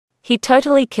He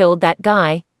totally killed that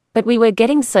guy, but we were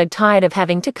getting so tired of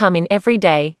having to come in every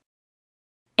day.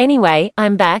 Anyway,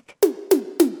 I'm back.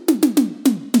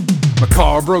 My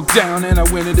car broke down and I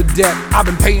went into debt. I've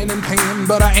been paying and paying,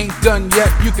 but I ain't done yet.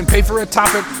 You can pay for a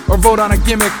topic or vote on a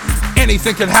gimmick.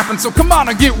 Anything can happen, so come on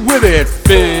and get with it.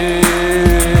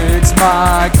 Fix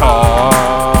my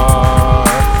car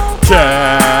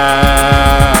cast,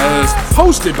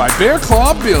 hosted by Bear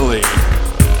Claw Billy.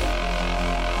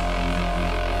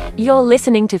 You're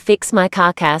listening to Fix My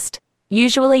Carcast,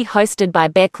 usually hosted by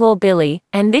Bear Claw Billy,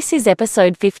 and this is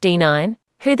episode 59.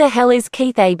 Who the hell is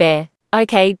Keith A. Bear?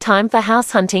 Okay, time for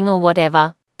house hunting or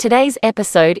whatever. Today's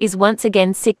episode is once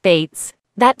again Sick Beats.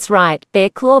 That's right, Bear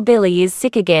Claw Billy is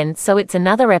sick again, so it's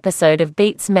another episode of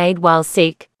Beats Made While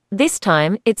Sick. This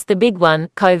time, it's the big one,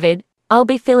 COVID. I'll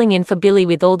be filling in for Billy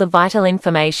with all the vital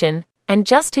information. And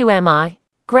just who am I?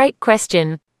 Great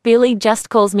question. Billy just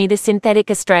calls me the synthetic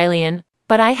Australian.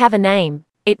 But I have a name.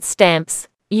 It's Stamps.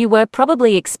 You were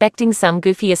probably expecting some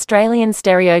goofy Australian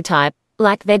stereotype,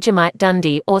 like Vegemite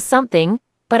Dundee or something,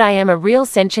 but I am a real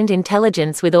sentient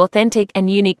intelligence with authentic and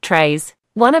unique traits.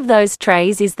 One of those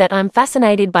traits is that I'm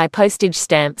fascinated by postage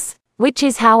stamps, which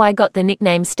is how I got the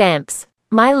nickname Stamps.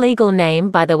 My legal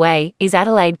name, by the way, is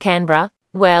Adelaide Canberra.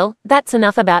 Well, that's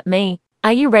enough about me.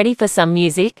 Are you ready for some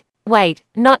music? Wait,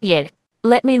 not yet.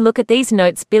 Let me look at these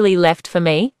notes Billy left for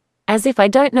me. As if I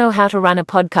don't know how to run a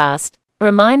podcast.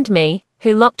 Remind me,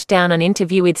 who locked down an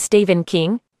interview with Stephen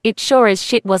King? It sure as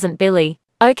shit wasn't Billy.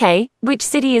 Okay, which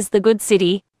city is the good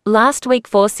city? Last week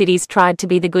 4 cities tried to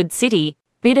be the good city.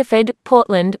 Biddeford,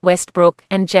 Portland, Westbrook,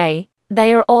 and Jay.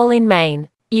 They are all in Maine.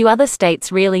 You other states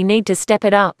really need to step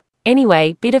it up.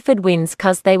 Anyway, Biddeford wins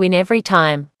 'cause they win every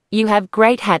time. You have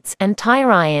great hats and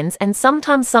tire irons and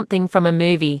sometimes something from a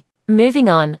movie. Moving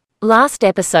on. Last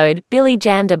episode, Billy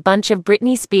jammed a bunch of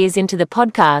Britney Spears into the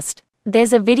podcast.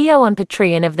 There's a video on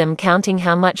Patreon of them counting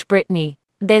how much Britney.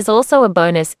 There's also a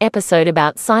bonus episode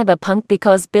about cyberpunk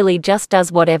because Billy just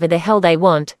does whatever the hell they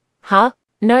want. Huh?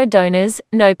 No donors,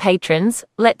 no patrons,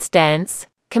 let's dance.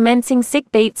 Commencing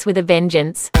Sick Beats with a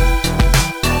vengeance.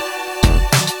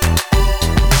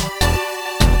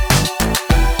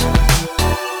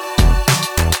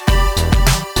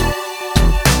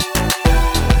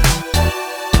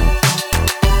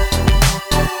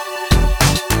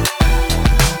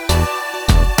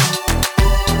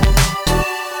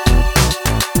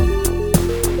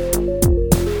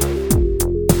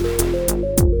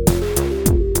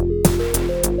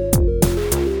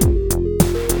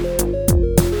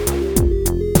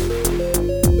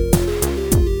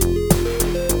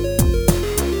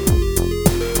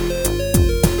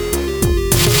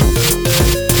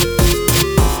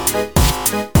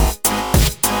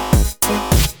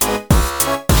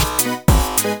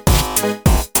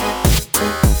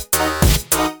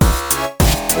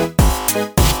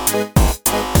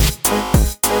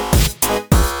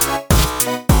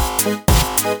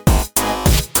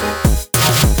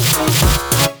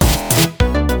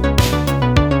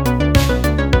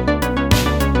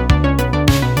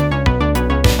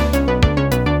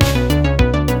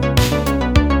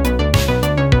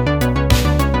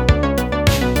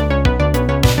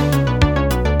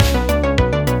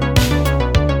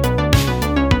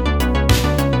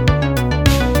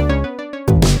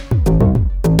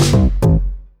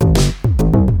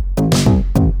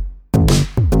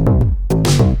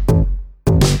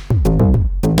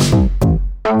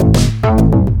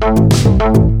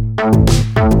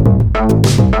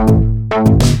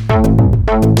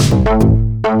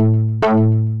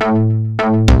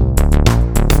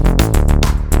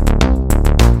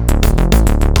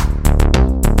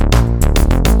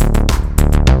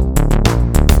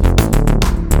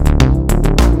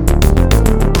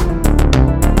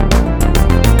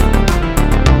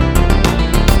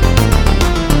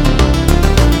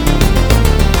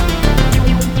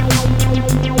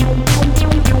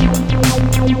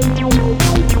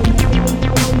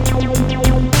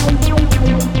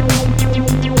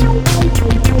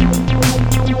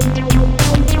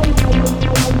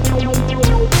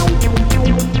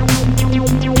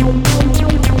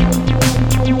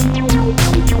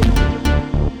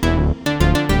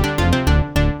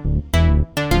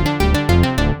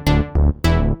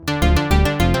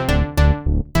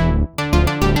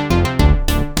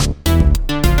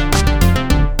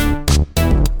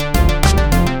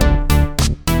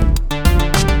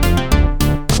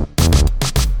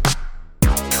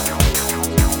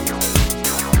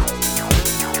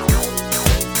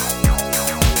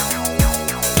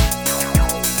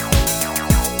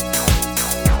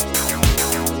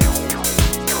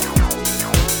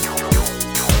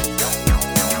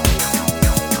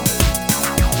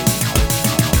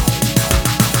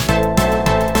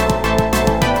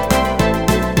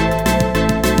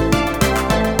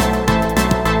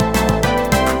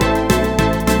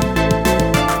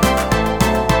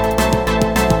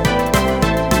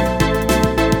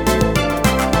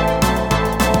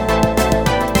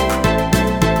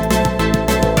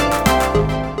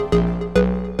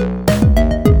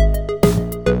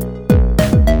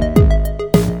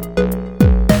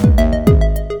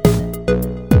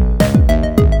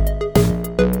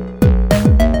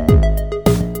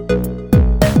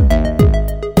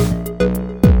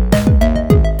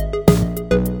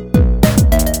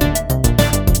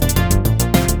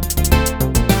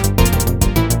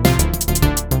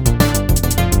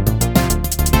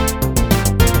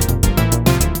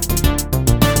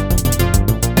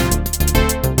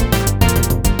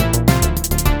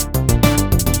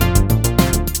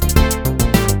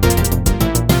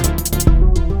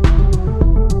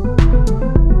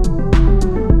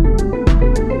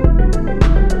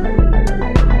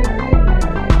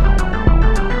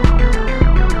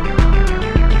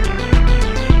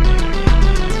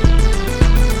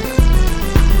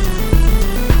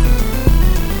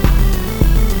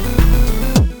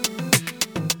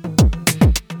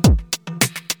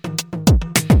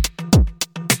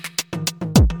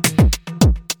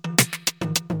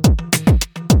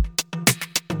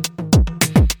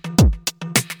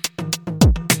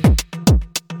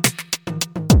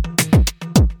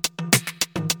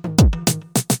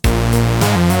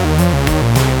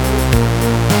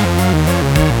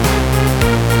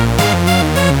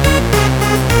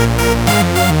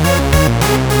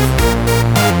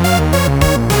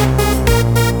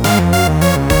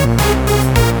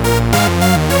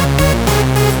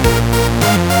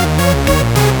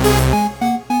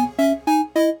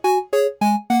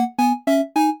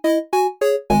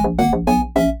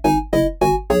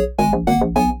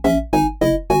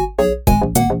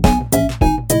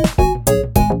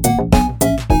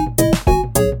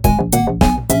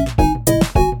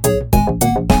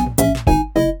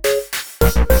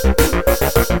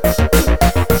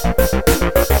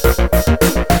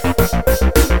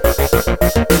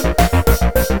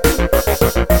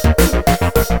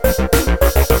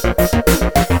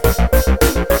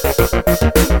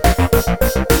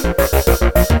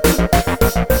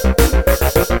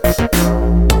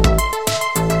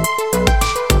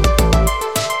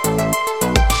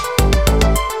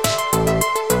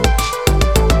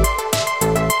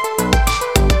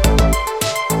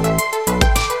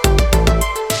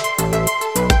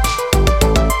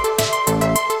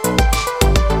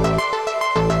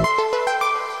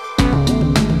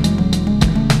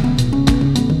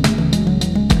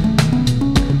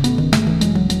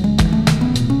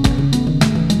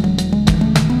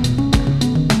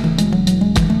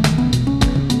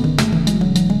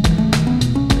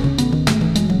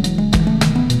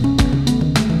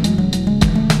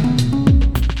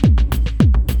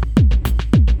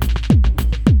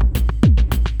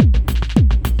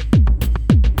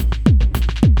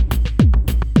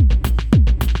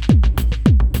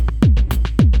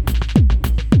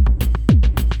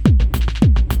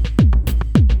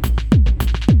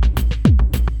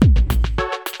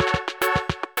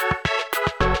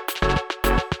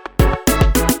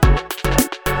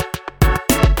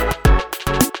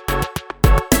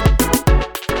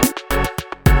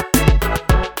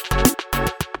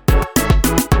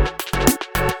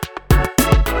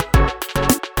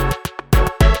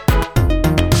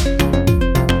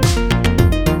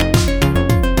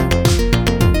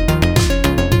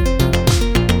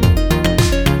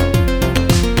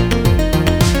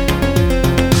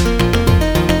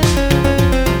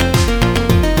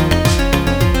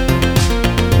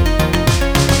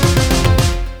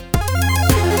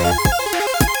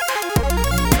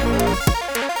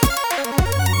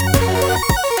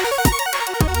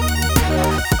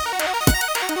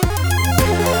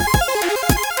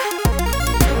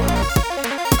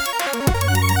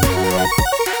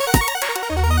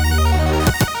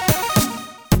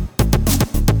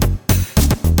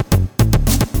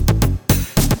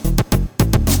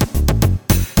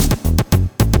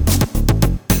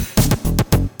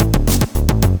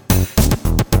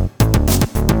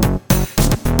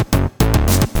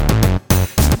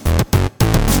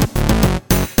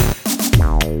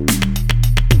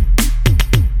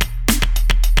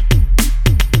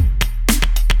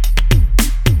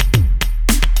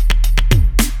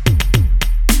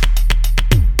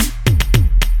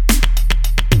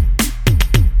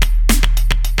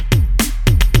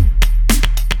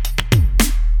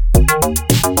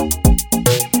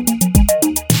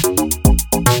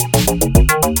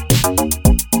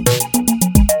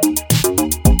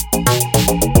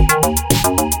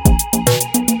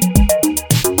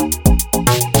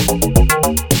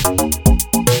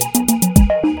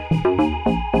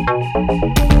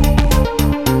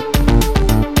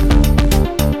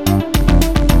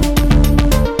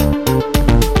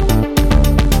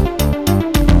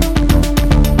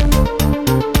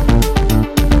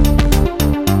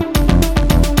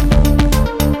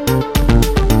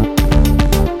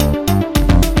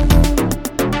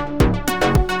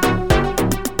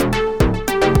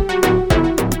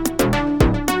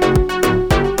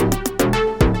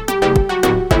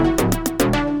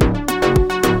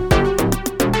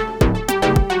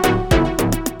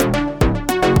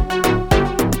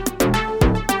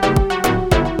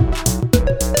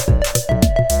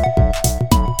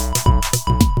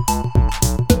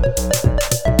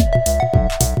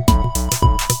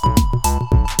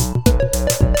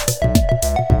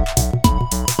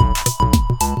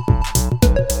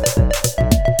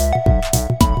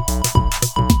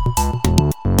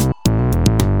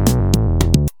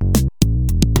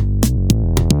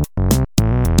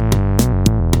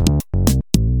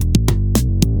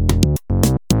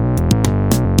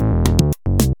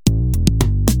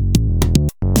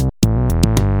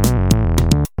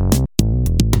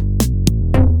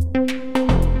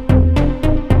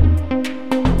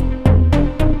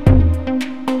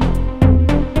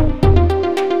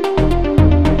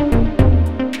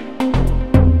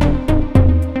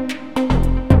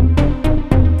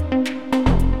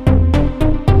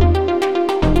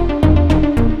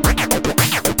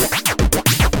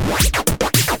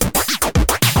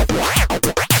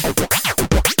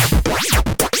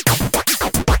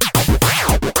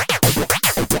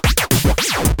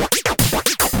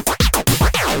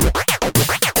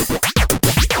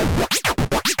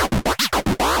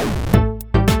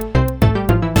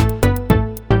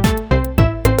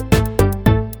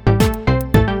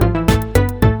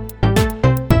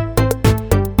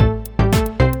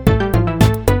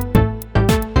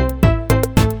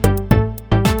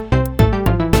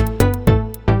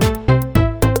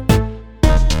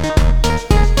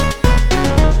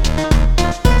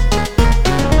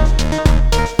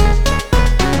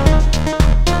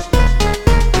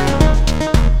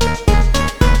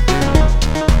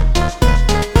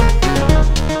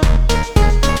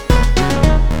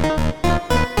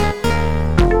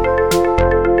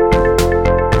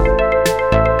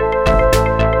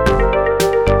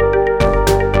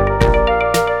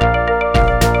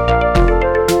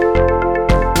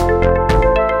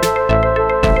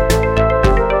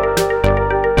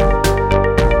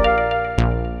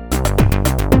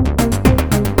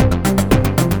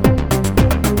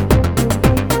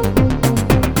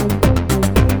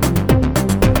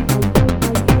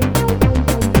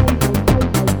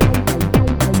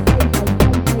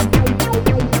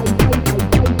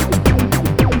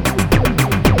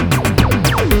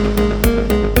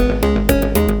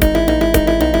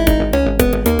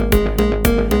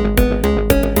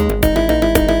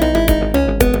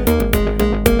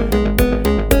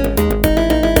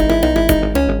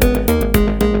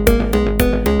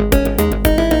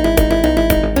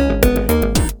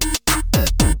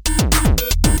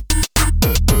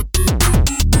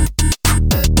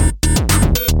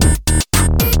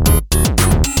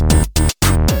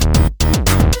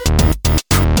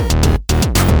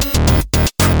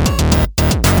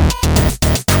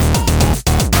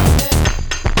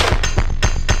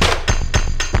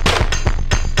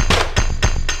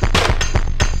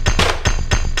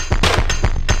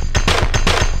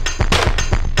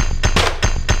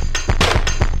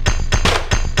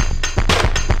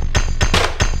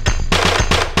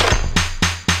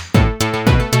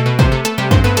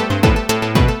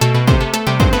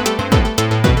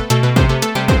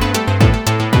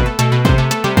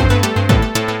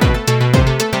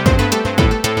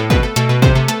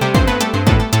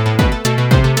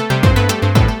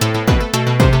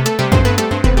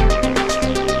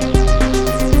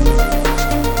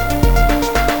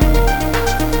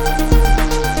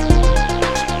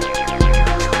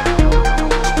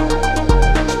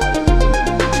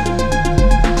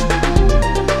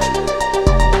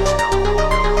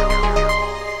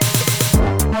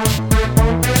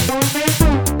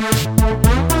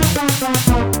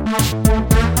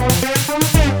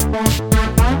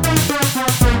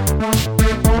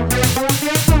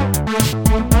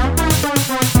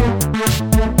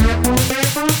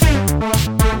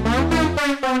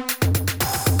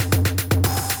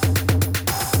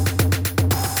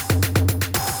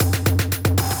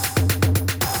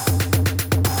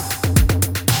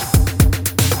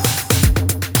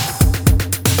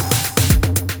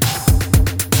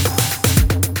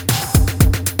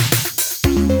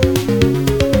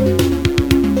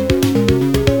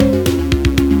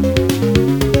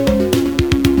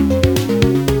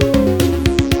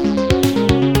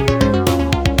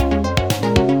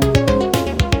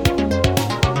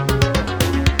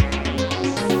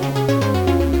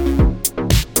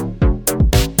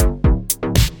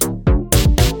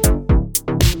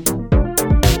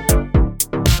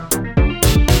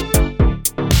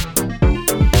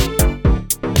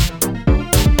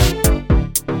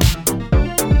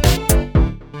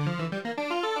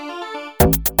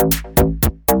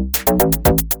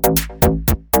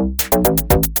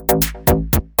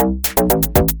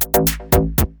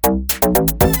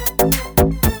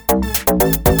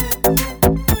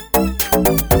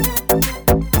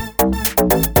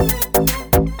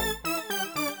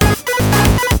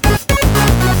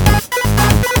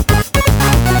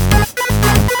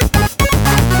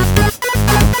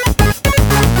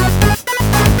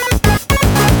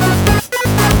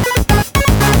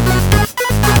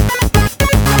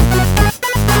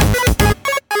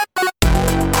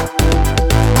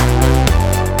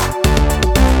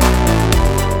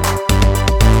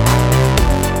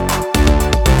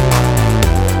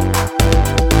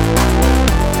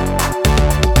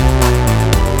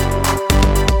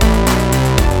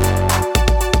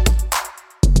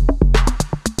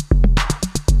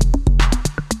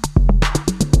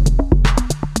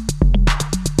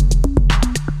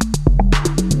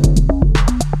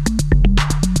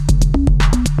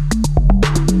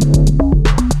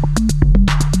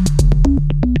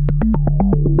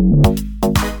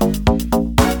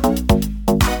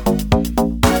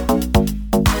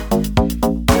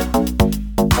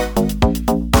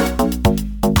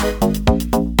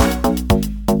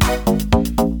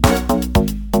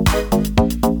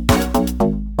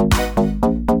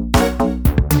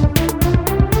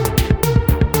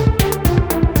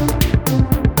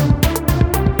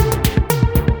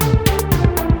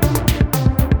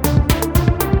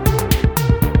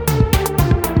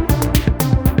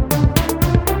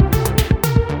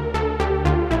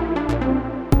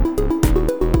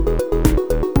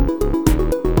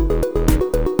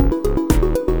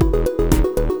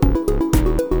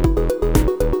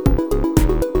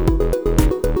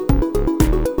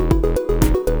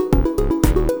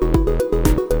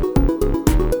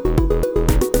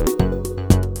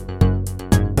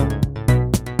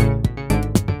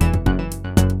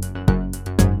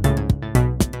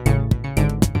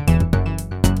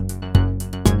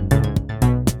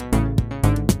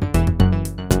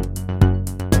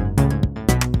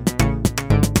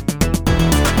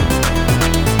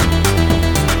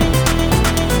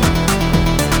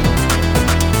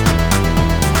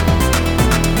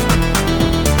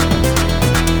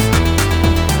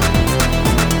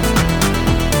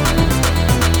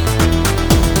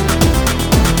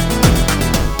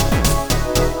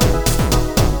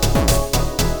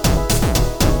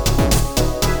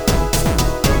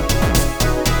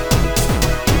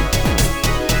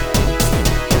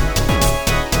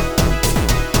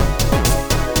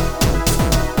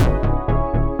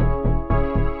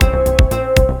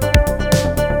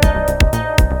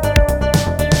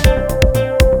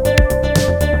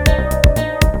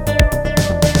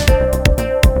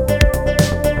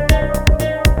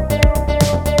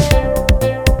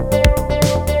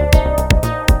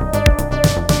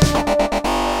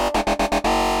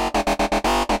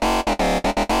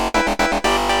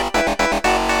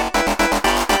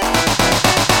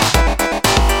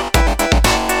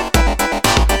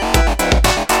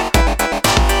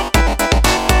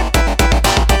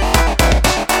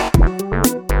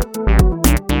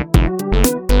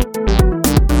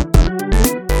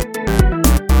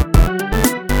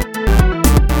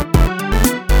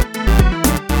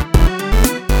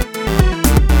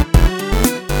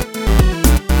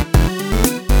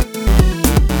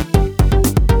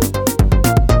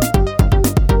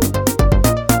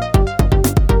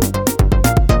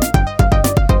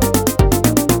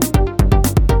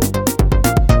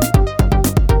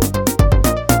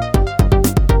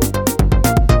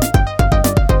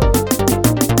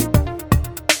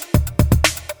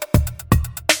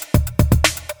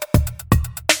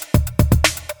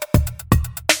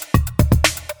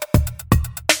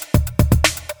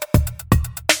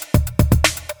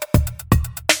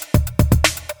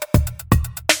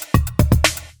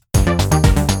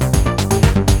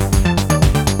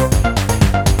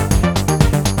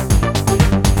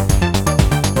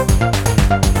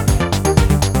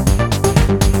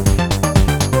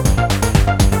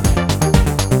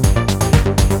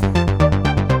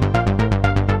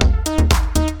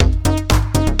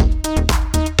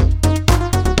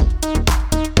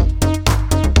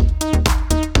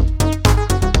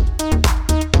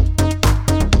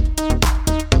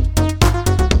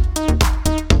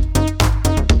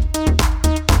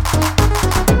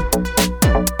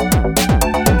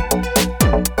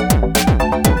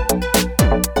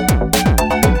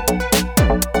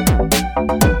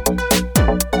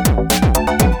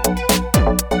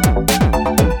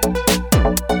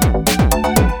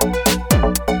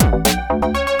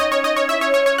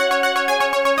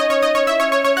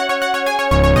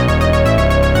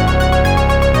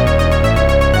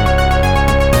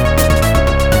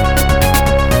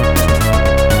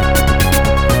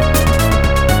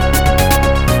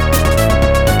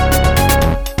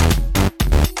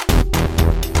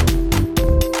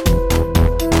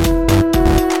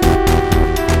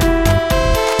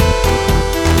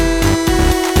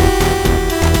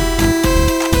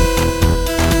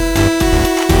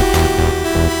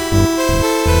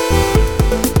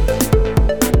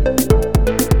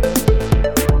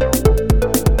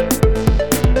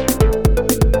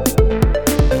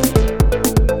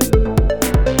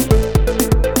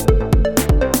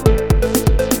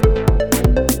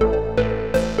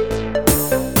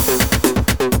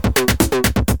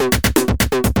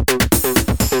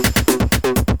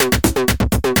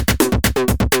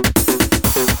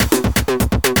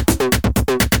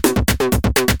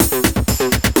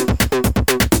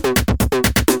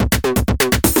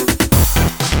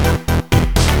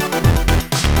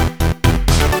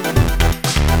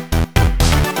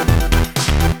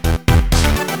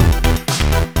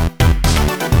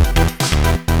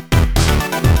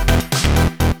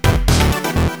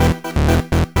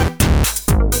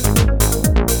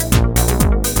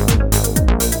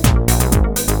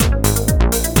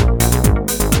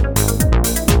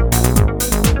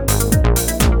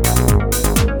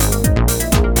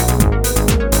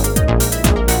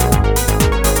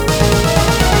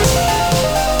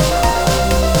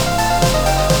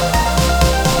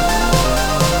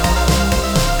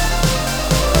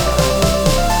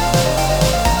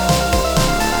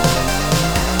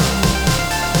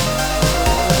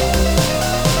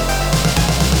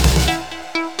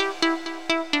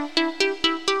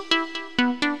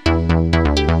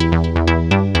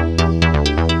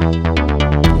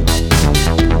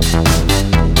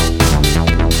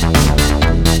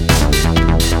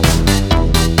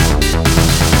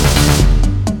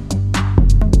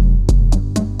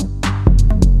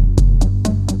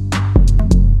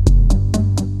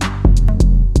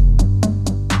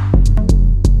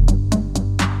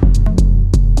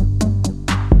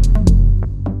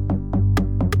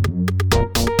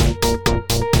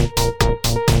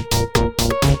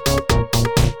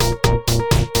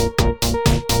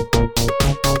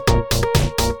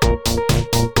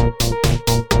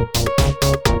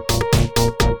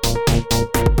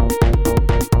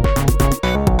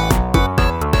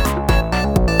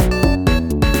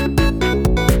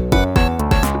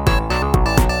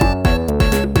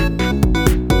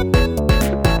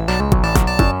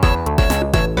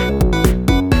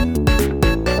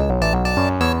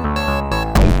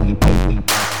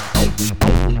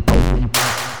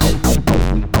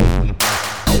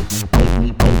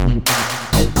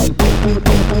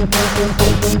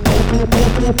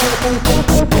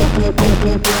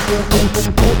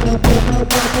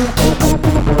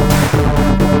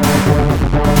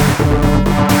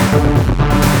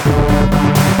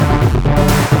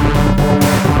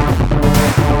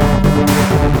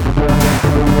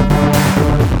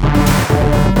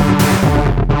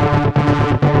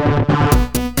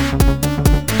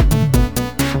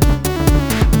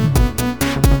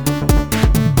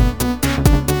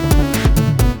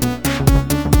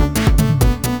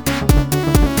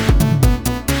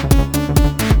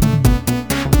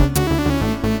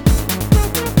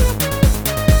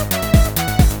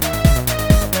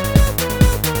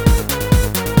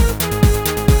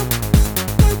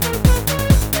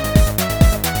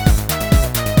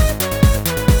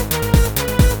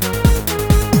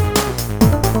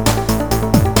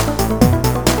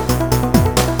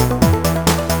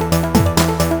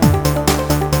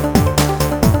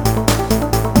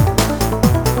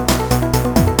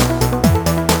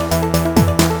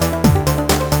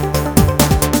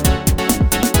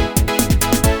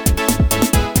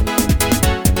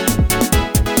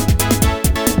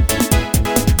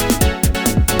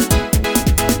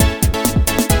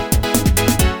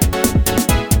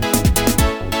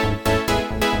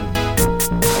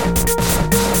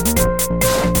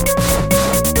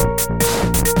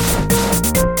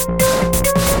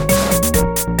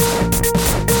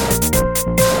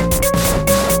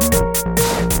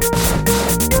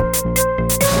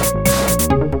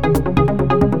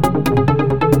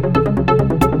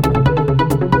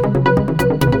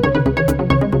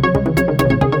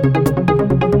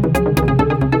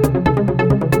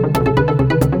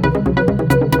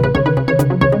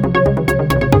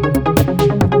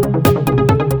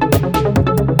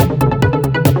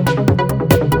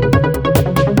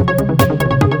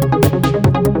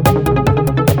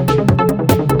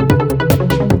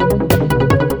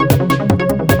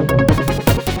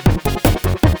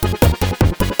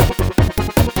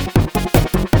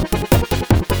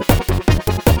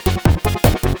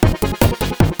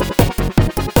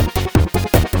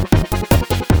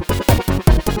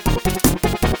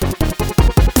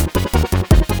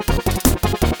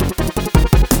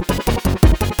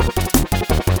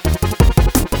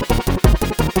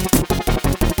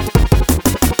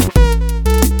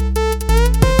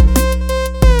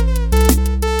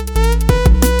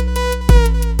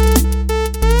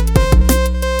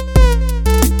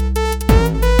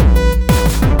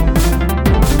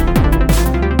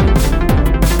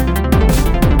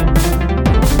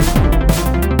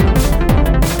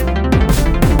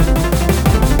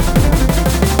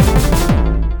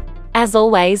 As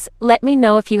always, let me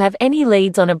know if you have any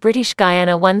leads on a British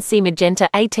Guyana 1C Magenta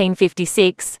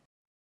 1856.